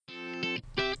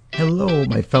Hello,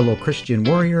 my fellow Christian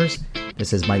warriors.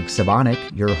 This is Mike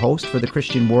Savanik, your host for the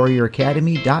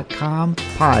ChristianWarriorAcademy.com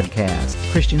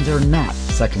podcast. Christians are not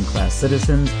second-class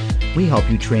citizens. We help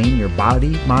you train your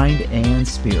body, mind, and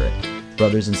spirit.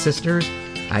 Brothers and sisters,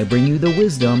 I bring you the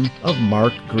wisdom of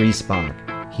Mark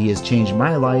Griesbach. He has changed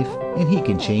my life, and he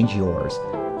can change yours.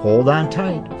 Hold on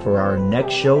tight for our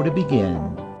next show to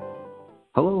begin.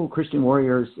 Hello, Christian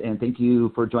warriors, and thank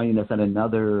you for joining us on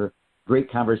another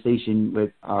great conversation with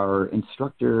our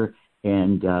instructor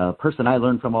and person I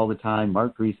learn from all the time,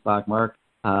 Mark Griesbach. Mark,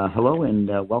 hello and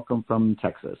welcome from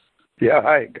Texas. Yeah,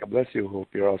 hi. God bless you. Hope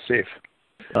you're all safe.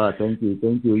 Thank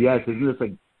you. Yes, isn't this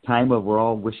a time of we're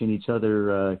all wishing each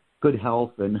other good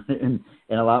health and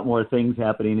a lot more things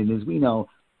happening? And as we know,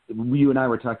 you and I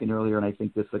were talking earlier, and I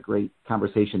think this is a great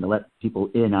conversation to let people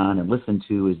in on and listen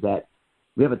to, is that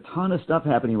we have a ton of stuff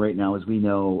happening right now, as we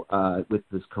know, with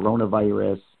this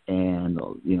coronavirus. And,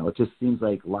 it just seems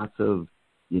like lots of,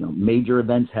 major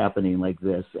events happening like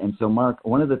this. And so, Mark,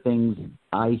 one of the things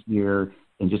I hear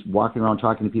and just walking around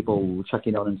talking to people,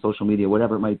 checking out on social media,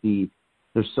 whatever it might be,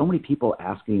 there's so many people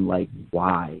asking, like,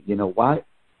 why?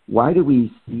 Why do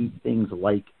we see things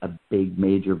like a big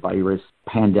major virus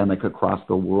pandemic across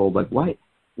the world? Like,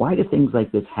 why do things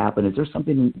like this happen? Is there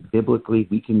something biblically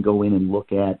we can go in and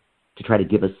look at to try to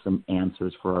give us some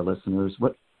answers for our listeners?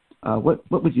 What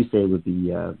would you say would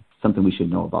be something we should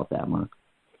know about that, Mark?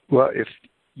 Well, if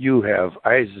you have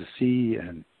eyes to see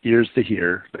and ears to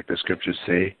hear, like the scriptures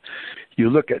say, you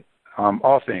look at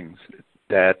all things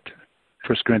that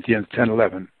 1 Corinthians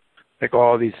 10:11, like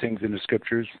all these things in the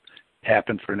scriptures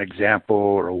happen for an example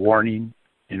or a warning,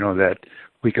 that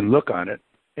we can look on it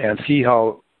and see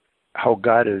how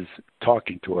God is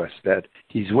talking to us, that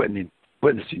he's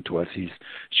witnessing to us. He's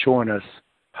showing us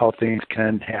how things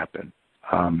can happen.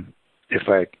 If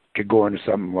I could go into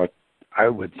something what I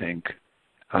would think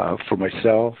for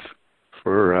myself,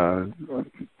 for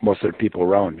most of the people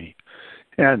around me,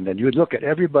 and then you would look at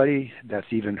everybody that's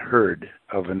even heard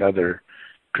of another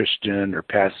Christian or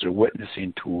pastor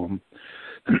witnessing to them.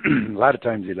 A lot of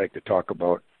times they like to talk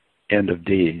about end of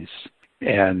days.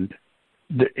 And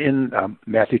in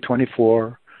Matthew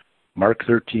 24, Mark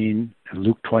 13,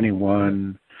 Luke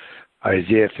 21,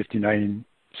 Isaiah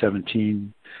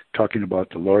 59:17, talking about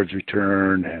the Lord's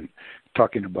return and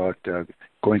talking about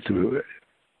going through,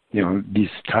 these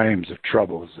times of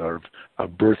troubles,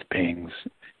 of birth pangs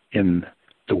in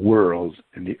the world,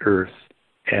 in the earth.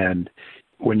 And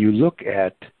when you look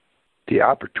at the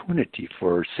opportunity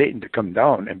for Satan to come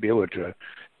down and be able to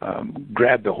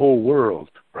grab the whole world,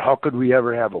 or how could we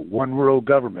ever have a one-world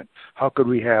government? How could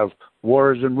we have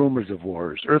wars and rumors of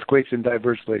wars, earthquakes in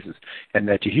diverse places, and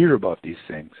that you hear about these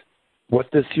things?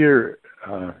 What this here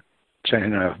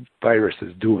China virus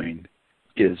is doing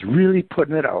is really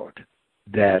putting it out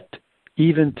that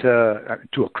even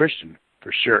to a Christian,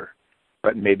 for sure,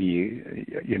 but maybe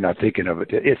you're not thinking of it.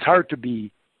 It's hard to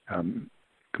be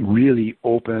really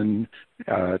open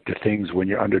to things when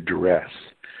you're under duress.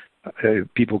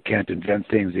 People can't invent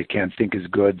things they can't think is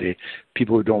good.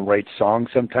 People who don't write songs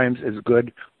sometimes is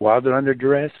good while they're under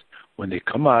duress. When they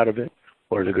come out of it,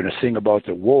 or they're going to sing about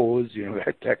the woes,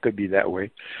 that could be that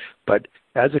way. But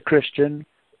as a Christian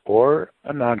or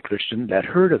a non-Christian that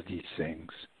heard of these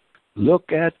things,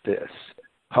 look at this,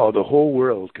 how the whole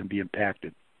world can be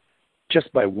impacted just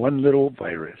by one little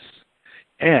virus,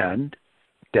 and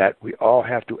that we all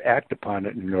have to act upon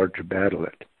it in order to battle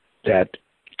it. That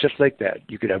just like that,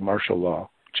 you could have martial law.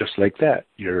 Just like that,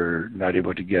 you're not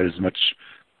able to get as much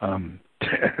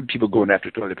people going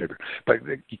after toilet paper, but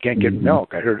you can't get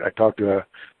milk. I talked to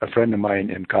a friend of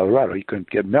mine in Colorado. He couldn't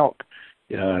get milk.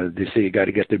 They say you got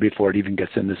to get there before it even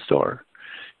gets in the store.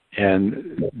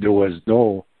 And there was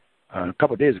a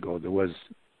couple of days ago, there was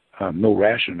no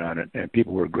ration on it, and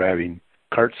people were grabbing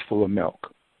carts full of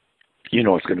milk. It's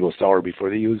going to go sour before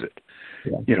they use it.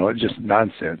 Yeah. It's just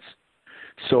nonsense.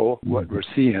 So what we're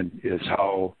seeing is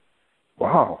how,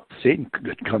 Satan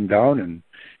could come down and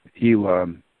he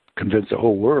convince the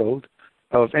whole world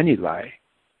of any lie.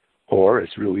 Or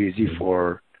it's real easy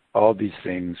for all these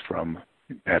things from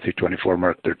Matthew 24,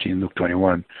 Mark 13, Luke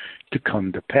 21 to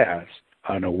come to pass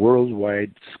on a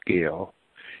worldwide scale.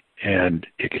 And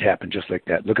it could happen just like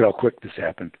that. Look at how quick this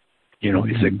happened.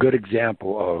 It's a good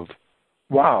example of,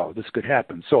 wow, this could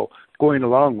happen. So going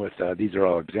along with these are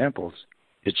all examples,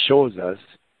 it shows us,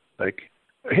 like,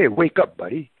 hey, wake up,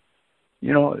 buddy.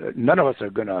 None of us are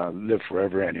going to live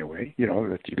forever anyway.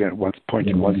 That you're going to once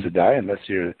to die unless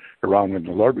you're around when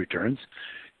the Lord returns.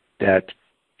 That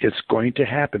it's going to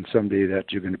happen someday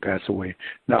that you're going to pass away.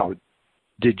 Now,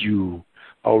 did you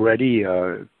already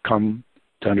come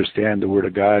to understand the Word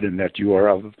of God, and that you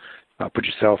are put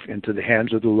yourself into the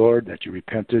hands of the Lord, that you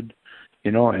repented,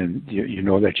 and you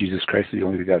know that Jesus Christ is the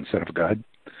only begotten Son of God.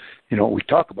 We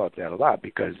talk about that a lot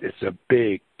because it's a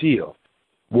big deal.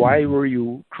 Why were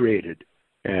you created?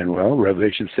 And, well,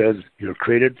 Revelation says you're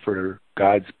created for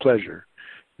God's pleasure.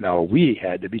 Now, we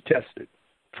had to be tested.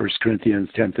 1 Corinthians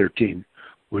 10:13.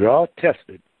 We're all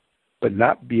tested, but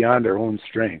not beyond our own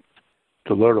strength.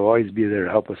 The Lord will always be there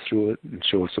to help us through it and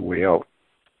show us a way out.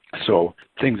 So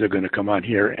things are going to come on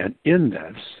here, and in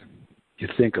this, you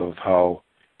think of how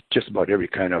just about every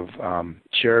kind of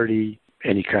charity,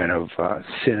 any kind of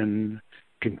sin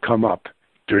can come up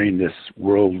during this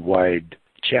worldwide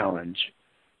challenge.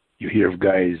 You hear of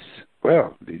guys,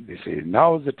 well, they say,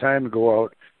 now is the time to go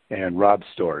out and rob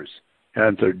stores.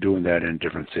 And they're doing that in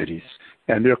different cities.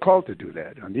 And they're called to do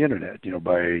that on the internet,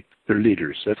 by their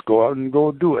leaders. Let's go out and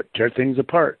go do it, tear things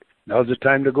apart. Now's the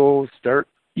time to go start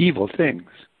evil things.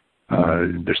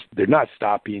 They're not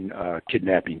stopping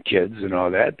kidnapping kids and all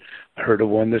that. I heard of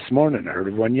one this morning. I heard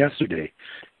of one yesterday,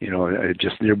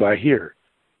 just nearby here,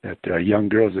 that young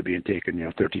girls are being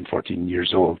taken, 13, 14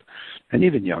 years old, and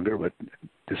even younger, but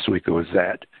this week it was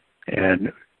that.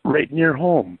 And right near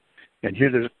home. And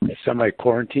here they're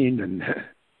semi-quarantined, and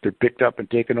they're picked up and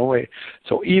taken away.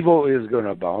 So evil is going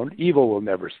to abound. Evil will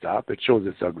never stop. It shows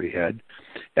its ugly head.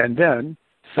 And then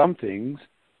some things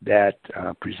that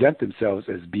present themselves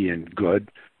as being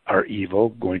good are evil,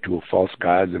 going to false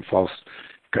gods and false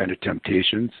kind of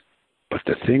temptations. But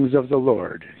the things of the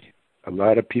Lord, a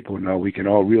lot of people now, we can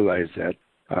all realize that,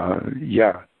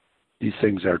 these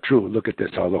things are true. Look at this,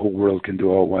 how the whole world can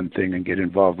do all one thing and get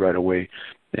involved right away,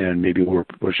 and maybe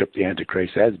worship the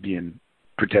Antichrist as being,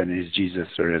 pretending he's Jesus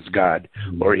or as God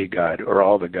or a God or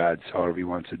all the gods, however he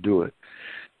wants to do it.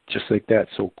 Just like that,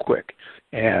 so quick.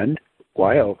 And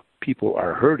while people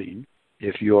are hurting,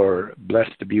 if you're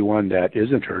blessed to be one that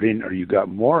isn't hurting, or you got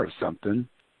more of something,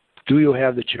 do you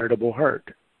have the charitable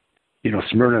heart?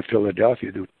 Smyrna and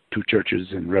Philadelphia, the two churches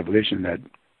in Revelation that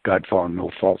God found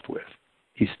no fault with.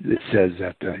 It says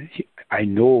that I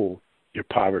know your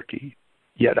poverty,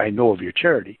 yet I know of your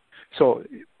charity. So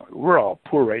we're all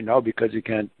poor right now because we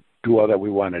can't do all that we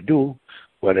want to do,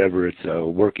 whatever it's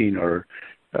working or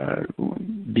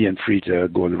being free to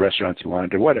go to the restaurants you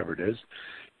want or whatever it is,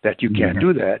 that you can't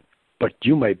do that, but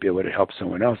you might be able to help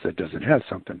someone else that doesn't have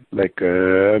something, like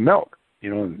milk.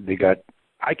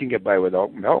 I can get by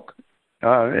without milk.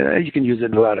 You can use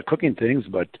it in a lot of cooking things,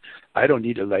 but I don't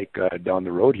need it down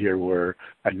the road here where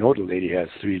I know the lady has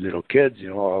 3 little kids,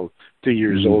 all 3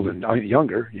 years old and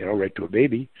younger, right to a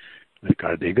baby.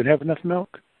 Are they going to have enough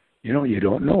milk? You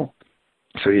don't know.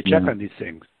 So you check on these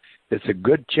things. It's a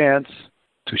good chance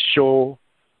to show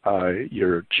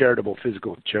your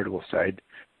physical charitable side,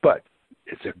 but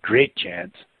it's a great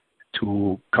chance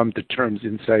to come to terms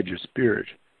inside your spirit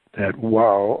that,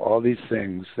 wow, all these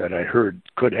things that I heard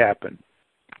could happen,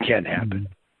 can happen.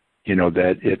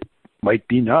 That it might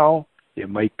be now, it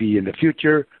might be in the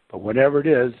future, but whenever it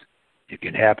is, it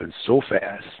can happen so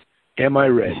fast. Am I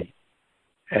ready?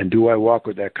 And do I walk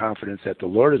with that confidence that the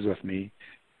Lord is with me?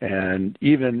 And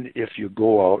even if you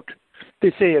go out, they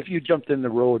say if you jumped in the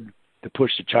road to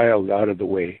push the child out of the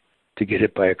way to get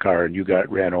hit by a car and you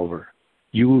got ran over,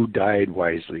 you died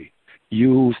wisely.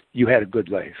 You had a good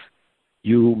life.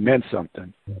 You meant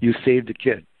something. You saved a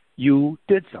kid. You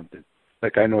did something.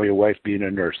 Like I know your wife being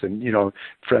a nurse, and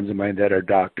friends of mine that are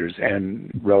doctors and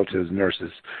relatives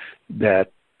nurses,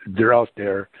 that they're out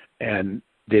there and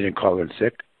they didn't call in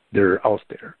sick. They're out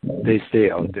there. They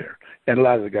stay out there. And a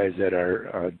lot of the guys that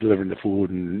are delivering the food,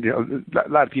 and a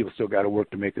lot of people still got to work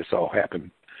to make this all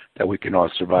happen, that we can all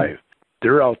survive.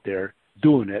 They're out there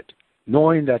doing it,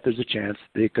 knowing that there's a chance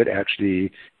they could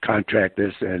actually contract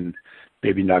this and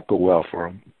maybe not go well for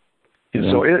them.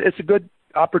 So it's a good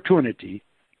opportunity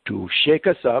to shake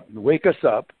us up and wake us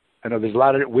up. I know there's a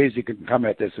lot of ways you can come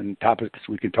at this and topics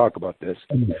we can talk about this,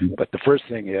 but the first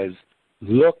thing is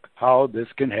look how this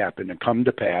can happen and come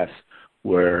to pass,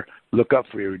 where look up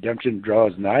for your redemption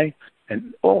draws nigh.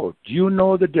 And, do you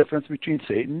know the difference between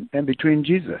Satan and between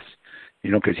Jesus?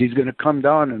 Because he's going to come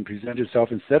down and present himself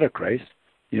instead of Christ.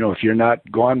 If you're not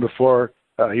gone before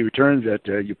he returns,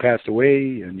 that you passed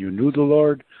away and you knew the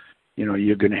Lord,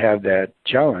 you're going to have that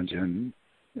challenge. And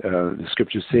the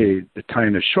scriptures say the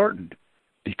time is shortened,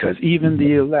 because even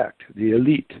the elect, the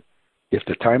elite, if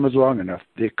the time was long enough,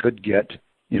 they could get,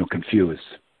 confused.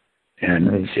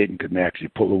 And Satan could actually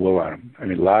pull the wool on them. I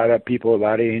mean, a lot of people, a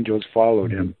lot of angels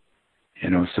followed him.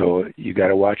 So you got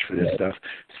to watch for this stuff.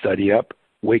 Study up,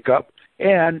 wake up.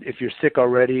 And if you're sick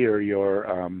already or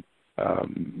you're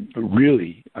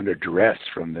really under duress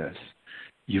from this,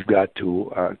 you've got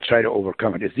to try to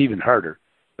overcome it. It's even harder.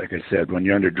 Like I said, when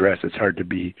you're under duress, it's hard to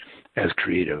be as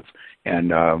creative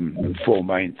and full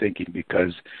mind thinking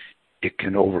because it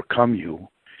can overcome you.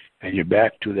 And you're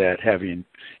back to that having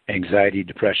anxiety,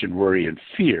 depression, worry, and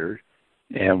fear.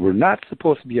 And we're not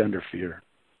supposed to be under fear.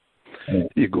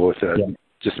 You go with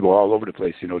just about all over the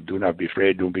place, do not be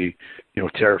afraid, don't be,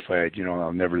 terrified,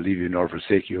 I'll never leave you nor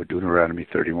forsake you, Deuteronomy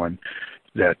 31,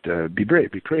 that be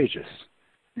brave, be courageous.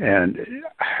 And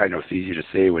I know it's easy to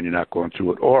say when you're not going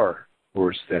through it, or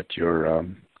worse, that your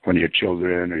one of your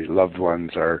children or your loved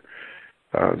ones are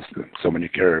someone you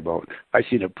care about. I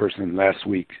seen a person last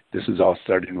week, this is all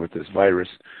starting with this virus,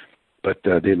 but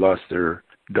they lost their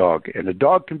dog. And a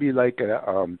dog can be like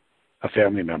a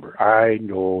family member. I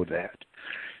know that.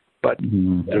 But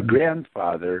their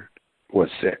grandfather was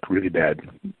sick, really bad.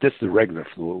 Just the regular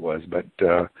flu it was, but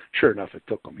sure enough, it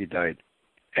took him. He died.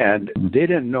 And they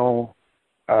didn't know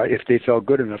if they felt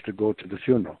good enough to go to the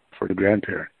funeral for the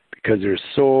grandparent because they're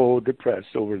so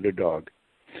depressed over their dog.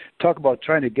 Talk about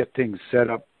trying to get things set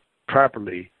up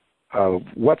properly.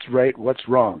 What's right, what's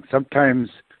wrong. Sometimes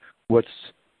what's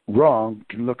wrong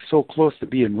can look so close to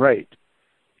being right.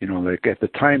 Like at the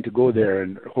time to go there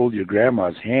and hold your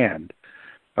grandma's hand,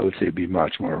 I would say it'd be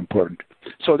much more important.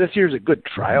 So this year's a good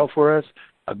trial for us,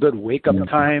 a good wake-up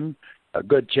time, a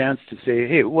good chance to say,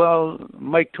 hey, well,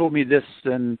 Mike told me this,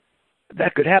 and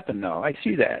that could happen now. I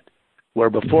see that. Where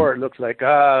before it looks like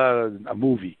a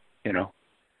movie, Yep.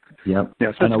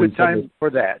 Yeah, so it's a good time for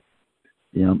that.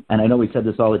 Yeah, and I know we said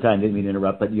this all the time, didn't mean to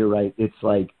interrupt, but you're right. It's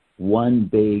like one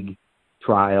big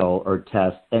trial or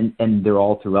test, and they're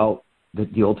all throughout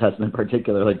the Old Testament in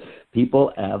particular. Like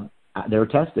people they're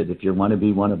tested. If you want to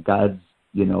be one of God's,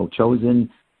 chosen,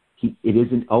 it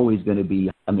isn't always going to be,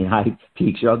 high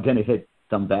peaks. You're going to hit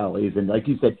some valleys. And like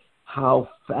you said, how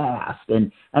fast.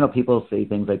 And I know people say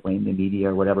things like blame the media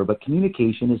or whatever, but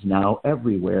communication is now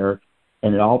everywhere,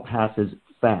 and it all passes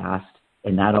fast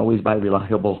and not always by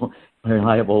reliable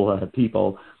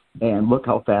people. And look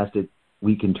how fast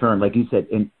we can turn. Like you said,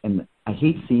 and I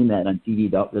hate seeing that on TV.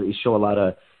 They show a lot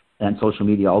of, on social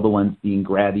media, all the ones being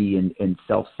grabby and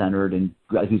self-centered and,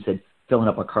 like you said, filling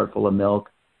up a cart full of milk.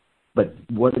 But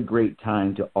what a great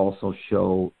time to also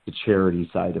show the charity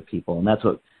side of people. And that's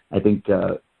what I think,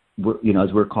 as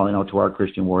we're calling out to our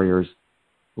Christian warriors,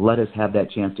 let us have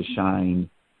that chance to shine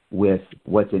with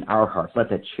what's in our hearts. Let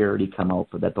that charity come out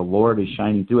so that the Lord is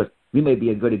shining through us. We may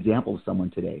be a good example of someone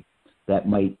today that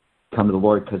might come to the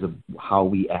Lord because of how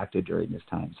we acted during this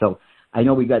time. So I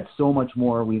know we got so much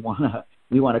more we want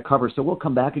to cover. So we'll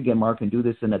come back again, Mark, and do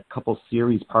this in a couple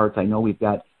series parts. I know we've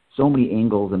got so many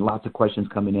angles and lots of questions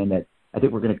coming in that I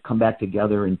think we're going to come back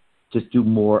together and just do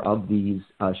more of these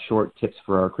short tips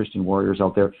for our Christian warriors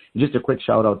out there. And just a quick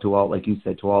shout out to all, like you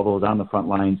said, to all those on the front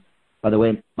lines. By the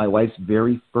way, my wife's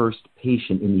very first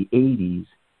patient in the 80s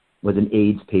was an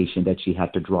AIDS patient that she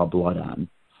had to draw blood on.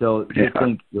 So just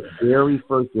think, your very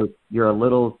first, you're a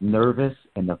little nervous,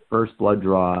 and the first blood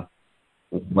draw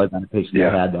was on a patient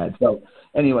that had that. So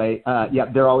anyway,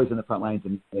 they're always in the front lines,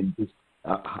 and just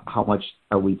how much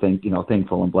are we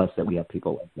thankful and blessed that we have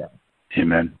people like that.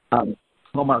 Amen.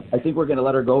 Well, Mark, I think we're going to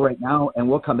let her go right now, and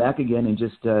we'll come back again and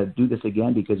just do this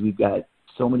again because we've got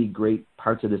so many great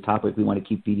parts of this topic we want to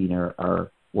keep feeding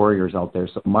our warriors out there.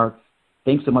 So, Mark,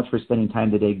 thanks so much for spending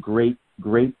time today. Great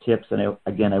tips. And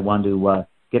I want to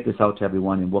get this out to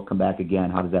everyone, and we'll come back again.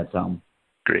 How does that sound?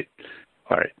 Great.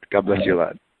 All right. God bless you a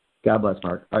lot. God bless,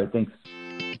 Mark. All right, thanks.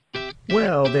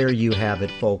 Well, there you have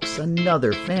it, folks.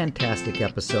 Another fantastic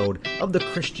episode of the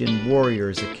Christian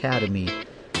Warriors Academy.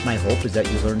 My hope is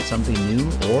that you learned something new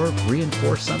or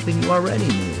reinforce something you already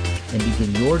knew and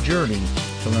begin your journey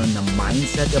to learn the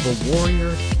mindset of a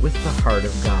warrior with the heart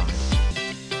of God.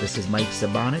 This is Mike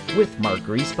Sabonik with Mark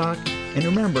Griesbach, and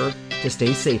remember to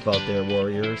stay safe out there,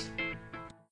 warriors.